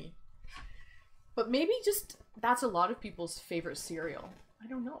about me? But maybe just that's a lot of people's favorite cereal. I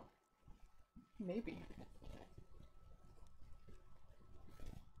don't know. Maybe.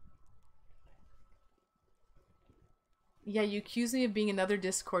 Yeah, you accused me of being another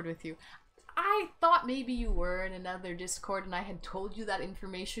Discord with you. I thought maybe you were in another Discord and I had told you that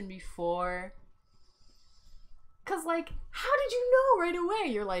information before. Cause like, how did you know right away?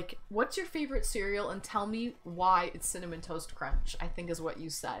 You're like, what's your favorite cereal and tell me why it's Cinnamon Toast Crunch, I think is what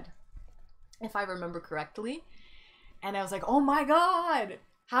you said. If I remember correctly. And I was like, oh my god!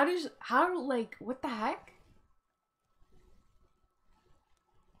 Like, what the heck?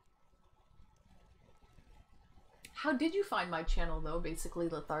 How did you find my channel though, basically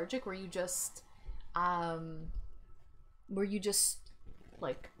lethargic? Were you just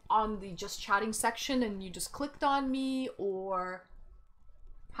like on the just chatting section and you just clicked on me, or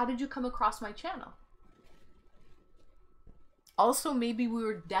how did you come across my channel? Also, maybe we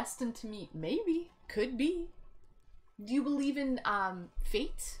were destined to meet. Maybe. Could be. Do you believe in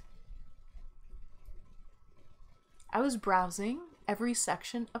fate? I was browsing every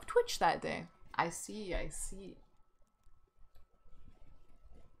section of Twitch that day. I see, I see.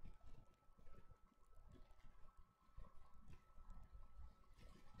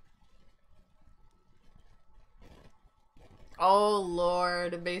 Oh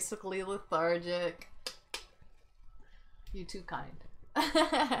lord, basically lethargic. You too kind.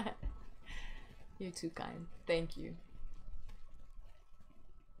 You're too kind. Thank you.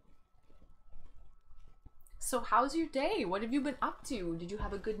 So how's your day? What have you been up to? Did you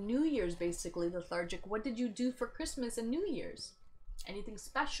have a good New Year's, basically, lethargic? What did you do for Christmas and New Year's? Anything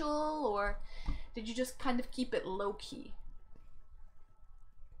special, or did you just kind of keep it low-key?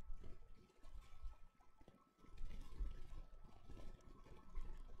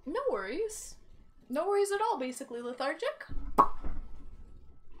 No worries. No worries at all, basically, lethargic.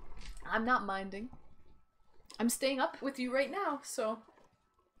 I'm not minding. I'm staying up with you right now, so...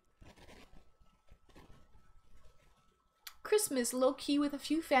 Christmas, low-key with a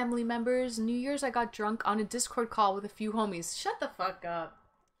few family members. New Year's, I got drunk on a Discord call with a few homies. Shut the fuck up.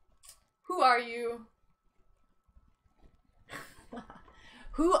 Who are you?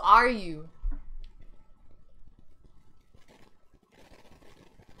 Who are you?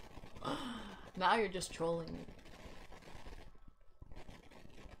 Now you're just trolling me.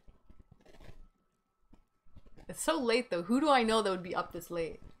 It's so late though. Who do I know that would be up this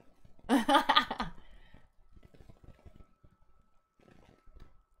late?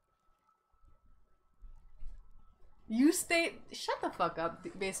 You stayed- shut the fuck up,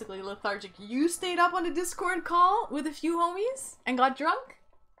 basically lethargic. You stayed up on a Discord call with a few homies and got drunk?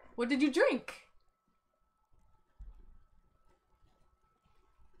 What did you drink?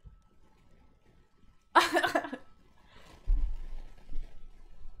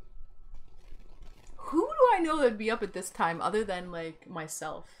 Who do I know that'd be up at this time other than like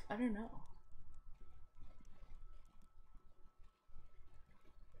myself? I don't know.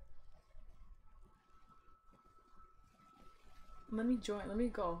 Let me join. Let me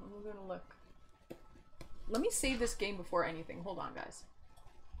go. I'm gonna look. Let me save this game before anything. Hold on, guys.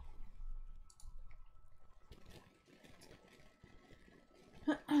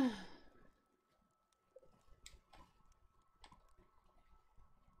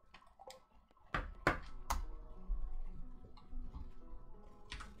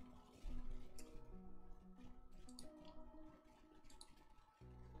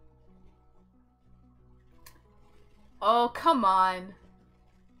 Oh, come on.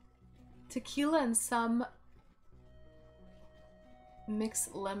 Tequila and some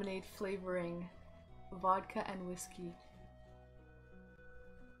mixed lemonade flavoring. Vodka and whiskey.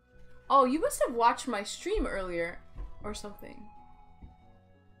 Oh, you must have watched my stream earlier or something.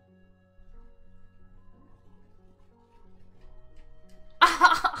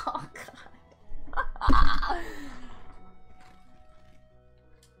 Oh, God.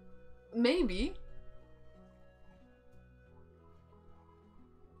 Maybe.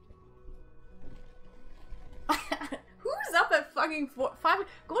 Who's up at fucking 5?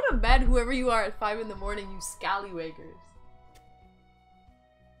 Go to bed, whoever you are, at 5 in the morning, you scallywaggers.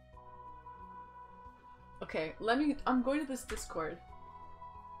 Okay, I'm going to this Discord.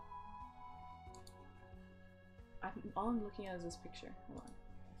 All I'm looking at is this picture. Hold on.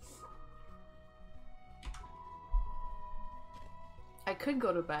 I could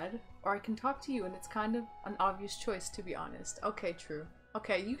go to bed, or I can talk to you, and it's kind of an obvious choice, to be honest. Okay, true.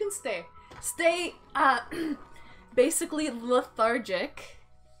 Okay, you can stay. Stay, basically lethargic.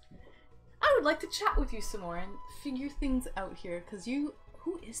 I would like to chat with you some more and figure things out here, because you...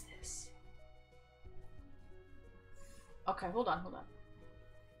 Who is this? Okay, hold on, hold on.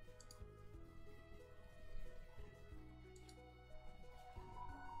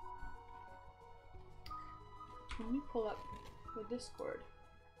 Let me pull up the Discord.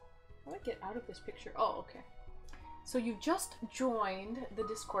 How do I get out of this picture? Oh, okay. So you just joined the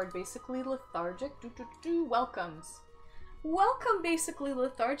Discord, basically lethargic. Welcomes. Welcome, basically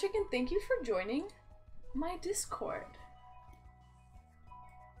lethargic, and thank you for joining my Discord.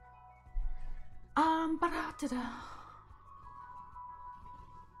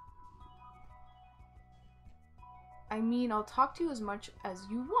 I mean, I'll talk to you as much as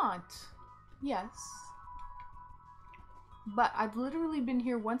you want. Yes. But I've literally been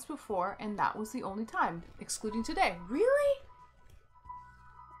here once before, and that was the only time, excluding today. Really?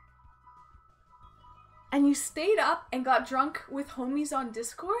 And you stayed up and got drunk with homies on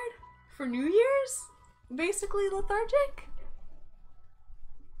Discord for New Year's? Basically lethargic?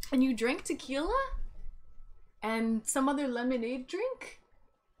 And you drank tequila? And some other lemonade drink?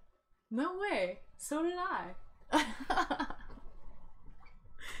 No way. So did I.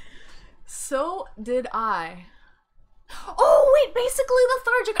 So did I. Oh, wait, basically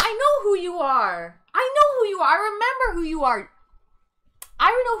lethargic. I know who you are. I know who you are. I remember who you are.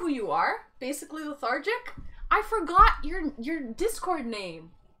 I know who you are. Basically lethargic. I forgot your Discord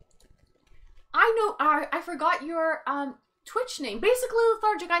name. I know. I forgot your Twitch name. Basically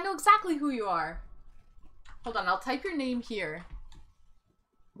lethargic. I know exactly who you are. Hold on. I'll type your name here.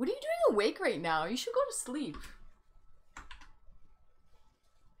 What are you doing awake right now? You should go to sleep.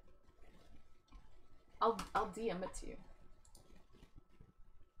 I'll DM it to you.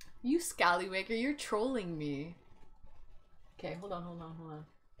 You scallywagger, you're trolling me. Okay, hold on.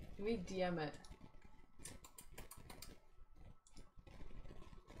 Let me DM it.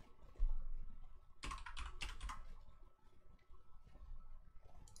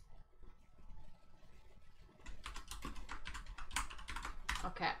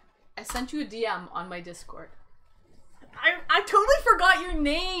 Okay, I sent you a DM on my Discord. I totally forgot your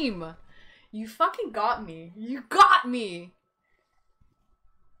name! You fucking got me. You got me!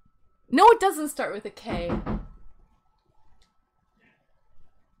 No, it doesn't start with a K.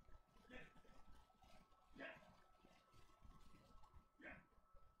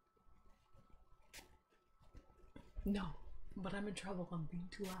 No, but I'm in trouble. I'm being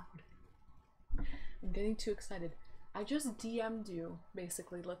too loud. I'm getting too excited. I just DM'd you,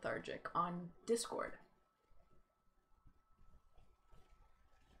 basically lethargic, on Discord.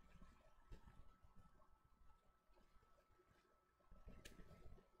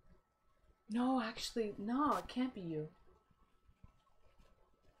 No, actually, no, it can't be you.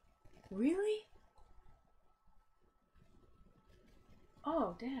 Really?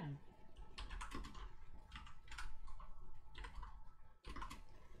 Oh, damn.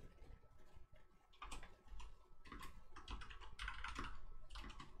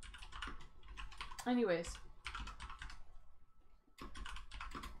 Anyways.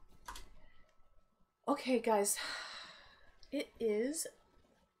 Okay, guys. It is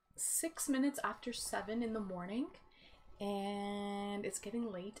 6 minutes after 7 in the morning, and it's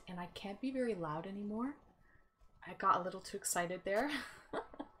getting late, and I can't be very loud anymore. I got a little too excited there.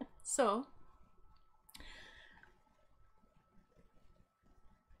 So,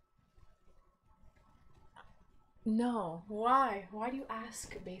 no. Why? Why do you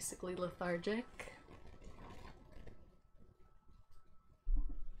ask, basically lethargic?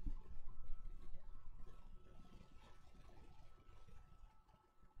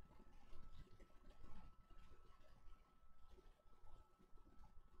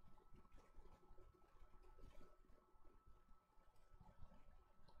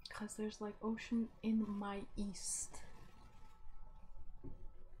 Because there's like ocean in my east.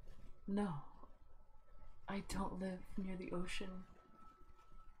 No. I don't live near the ocean.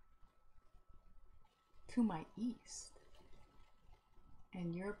 To my east.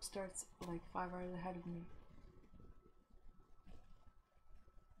 And Europe starts like 5 hours ahead of me.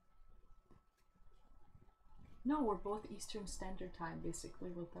 No, we're both Eastern Standard Time, basically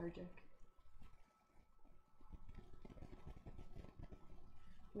lethargic.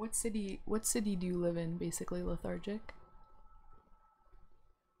 What city do you live in, basically lethargic?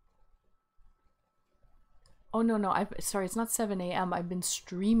 Oh no, sorry, it's not 7 a.m. I've been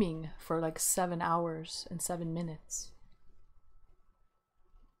streaming for like 7 hours and 7 minutes.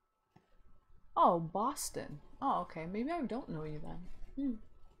 Oh, Boston. Oh, okay. Maybe I don't know you then.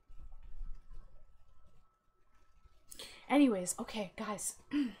 Anyways, okay, guys.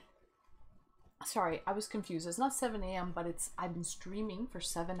 Sorry, I was confused. It's not 7 a.m., but I've been streaming for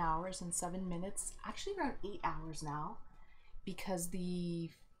 7 hours and 7 minutes. Actually around 8 hours now. Because the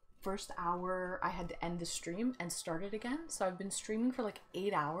first hour I had to end the stream and start it again. So I've been streaming for like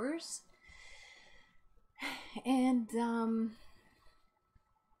 8 hours. And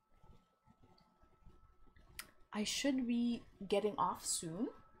I should be getting off soon.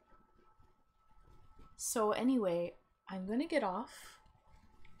 So anyway, I'm gonna get off.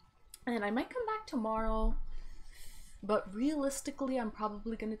 And I might come back tomorrow. But realistically, I'm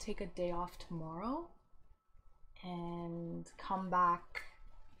probably gonna take a day off tomorrow. And come back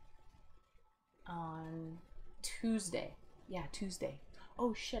on Tuesday. Yeah, Tuesday.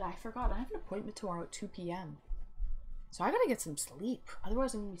 Oh shit, I forgot. I have an appointment tomorrow at 2 p.m. So I gotta get some sleep.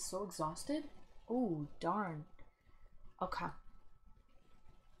 Otherwise, I'm gonna be so exhausted. Oh, darn. Okay.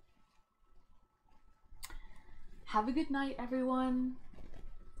 Have a good night, everyone.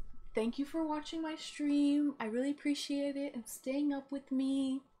 Thank you for watching my stream. I really appreciate it and staying up with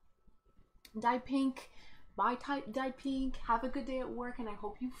me. Dye Pink. Bye, Dye Pink. Have a good day at work, and I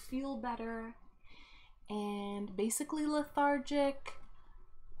hope you feel better. And basically lethargic.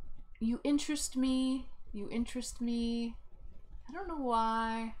 You interest me. You interest me. I don't know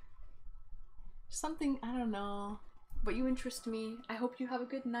why. Something, I don't know. But you interest me. I hope you have a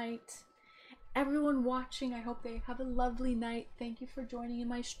good night. Everyone watching, I hope they have a lovely night. Thank you for joining in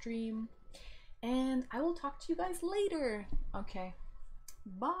my stream. And I will talk to you guys later. Okay.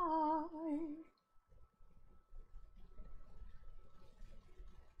 Bye.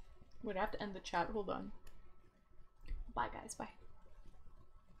 Wait, I have to end the chat. Hold on. Bye, guys. Bye.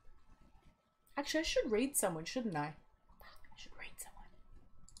 Actually, I should raid someone, shouldn't I? I should raid someone.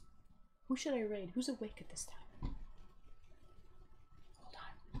 Who should I raid? Who's awake at this time? Hold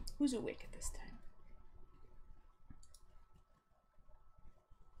on. Who's awake at this time?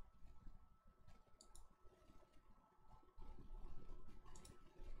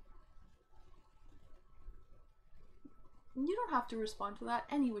 You don't have to respond to that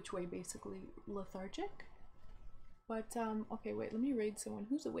any which way, basically lethargic. But, okay, wait, let me raid someone.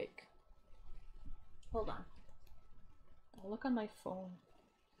 Who's awake? Hold on. I'll look on my phone.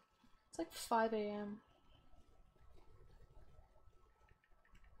 It's like 5 a.m.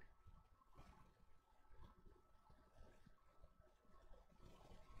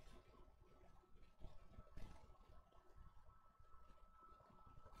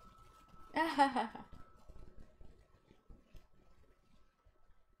 Okay.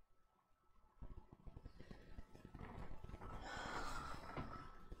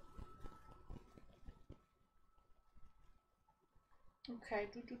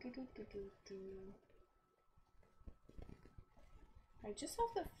 I just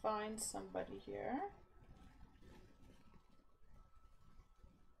have to find somebody here.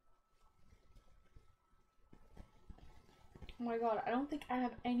 Oh my god, I don't think I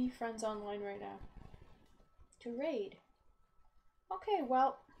have any friends online right now to raid. Okay,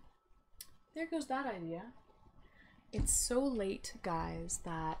 well, there goes that idea. It's so late, guys,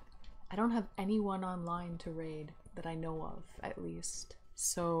 that I don't have anyone online to raid that I know of, at least.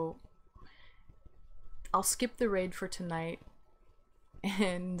 So I'll skip the raid for tonight.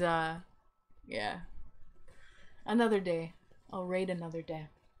 And yeah, another day. I'll raid another day.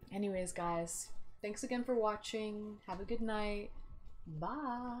 Anyways, guys, thanks again for watching. Have a good night.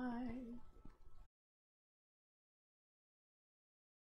 Bye.